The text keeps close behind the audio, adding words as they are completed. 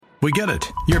We get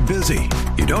it. You're busy.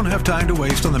 You don't have time to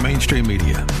waste on the mainstream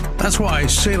media. That's why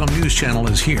Salem News Channel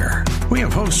is here. We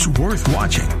have hosts worth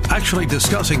watching, actually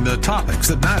discussing the topics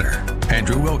that matter.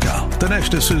 Andrew Wilkow,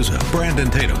 Dinesh D'Souza, Brandon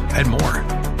Tatum, and more.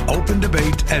 Open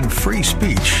debate and free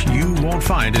speech you won't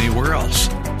find anywhere else.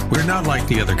 We're not like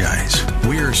the other guys.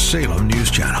 We're Salem News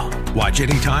Channel. Watch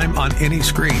anytime on any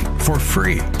screen for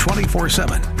free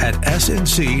 24/7 at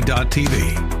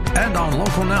snc.tv and on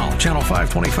Local Now, Channel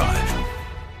 525.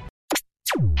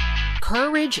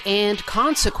 Courage and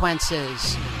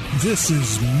Consequences. This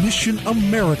is Mission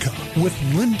America with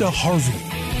Linda Harvey.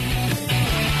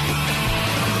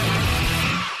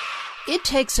 It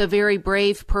takes a very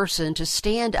brave person to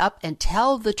stand up and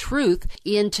tell the truth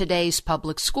in today's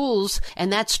public schools,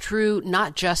 and that's true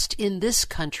not just in this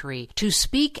country. To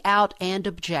speak out and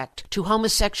object to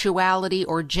homosexuality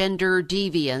or gender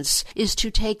deviance is to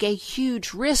take a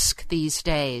huge risk these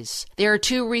days. There are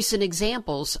two recent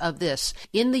examples of this.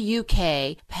 In the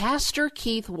UK, Pastor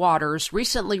Keith Waters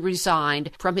recently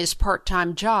resigned from his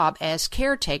part-time job as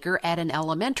caretaker at an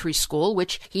elementary school,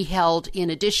 which he held in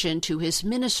addition to his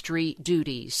ministry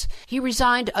duties. He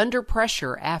resigned under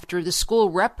pressure after the school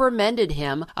reprimanded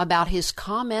him about his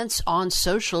comments on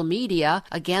social media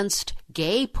against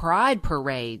gay pride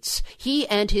parades. He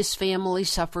and his family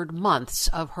suffered months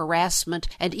of harassment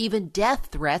and even death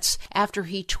threats after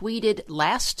he tweeted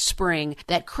last spring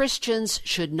that Christians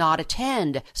should not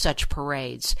attend such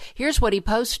parades. Here's what he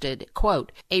posted,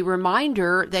 quote, "A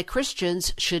reminder that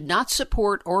Christians should not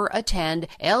support or attend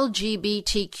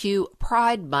LGBTQ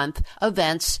Pride Month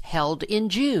events held in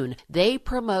June. They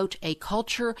promote a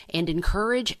culture and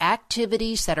encourage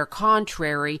activities that are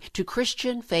contrary to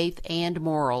Christian faith and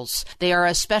morals. They are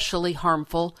especially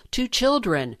harmful to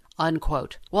children."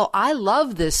 Unquote. Well, I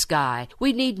love this guy.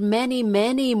 We need many,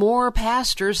 many more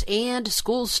pastors and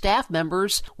school staff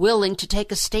members willing to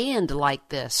take a stand like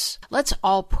this. Let's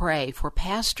all pray for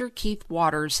Pastor Keith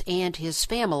Waters and his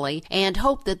family and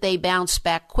hope that they bounce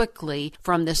back quickly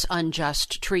from this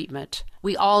unjust treatment.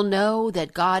 We all know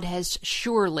that God has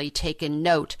surely taken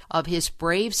note of his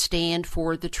brave stand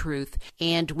for the truth,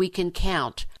 and we can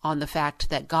count on the fact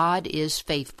that God is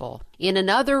faithful. In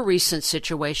another recent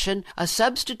situation, a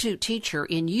substitute teacher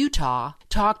in Utah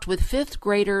talked with fifth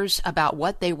graders about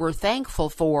what they were thankful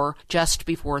for just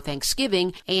before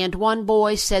Thanksgiving, and one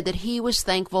boy said that he was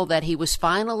thankful that he was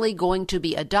finally going to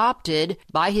be adopted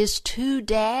by his two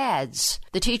dads.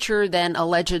 The teacher then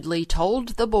allegedly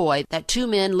told the boy that two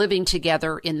men living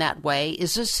together in that way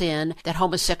is a sin, that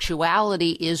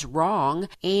homosexuality is wrong,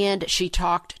 and she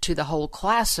talked to the whole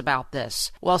class about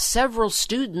this. While several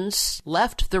students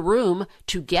left the room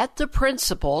to get the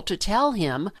principal to tell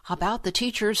him about the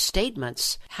teacher's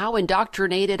statements. How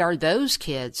indoctrinated are those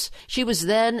kids? She was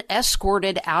then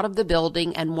escorted out of the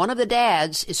building, and one of the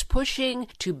dads is pushing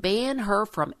to ban her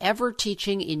from ever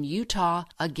teaching in Utah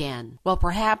again. Well,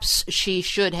 perhaps she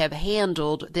should have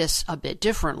handled this a bit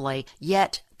differently,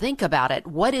 yet think about it.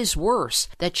 What is worse,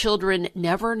 that children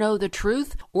never know the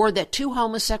truth, or that two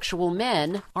homosexual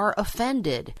men are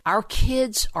offended? Our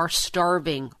kids are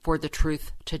starving for the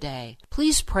truth today.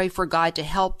 Please pray for God to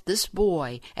help this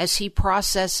boy as he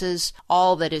processes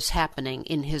all that is happening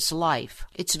in his life.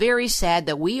 It's very sad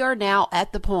that we are now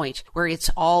at the point where it's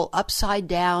all upside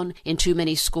down in too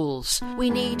many schools.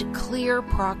 We need clear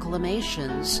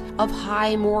proclamations of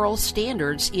high moral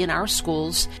standards in our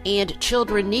schools, and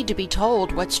children need to be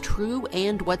told what's true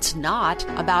and what's not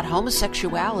about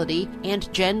homosexuality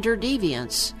and gender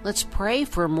deviance. Let's pray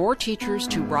for more teachers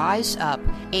to rise up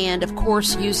and, of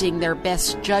course, using their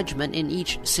best judgment in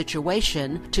each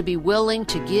situation, to be willing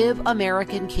to give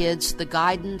American kids the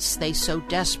guidance they so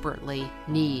desperately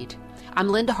need. I'm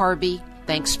Linda Harvey.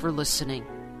 Thanks for listening.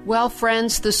 Well,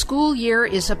 friends, the school year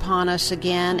is upon us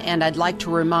again, and I'd like to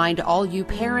remind all you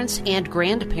parents and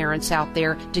grandparents out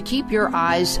there to keep your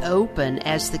eyes open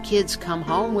as the kids come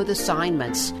home with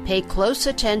assignments. Pay close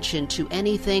attention to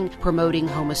anything promoting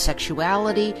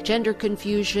homosexuality, gender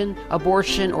confusion,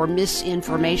 abortion, or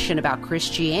misinformation about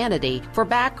Christianity. For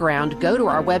background, go to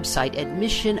our website at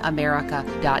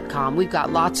missionamerica.com. We've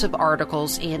got lots of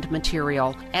articles and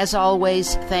material. As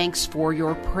always, thanks for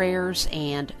your prayers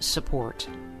and support.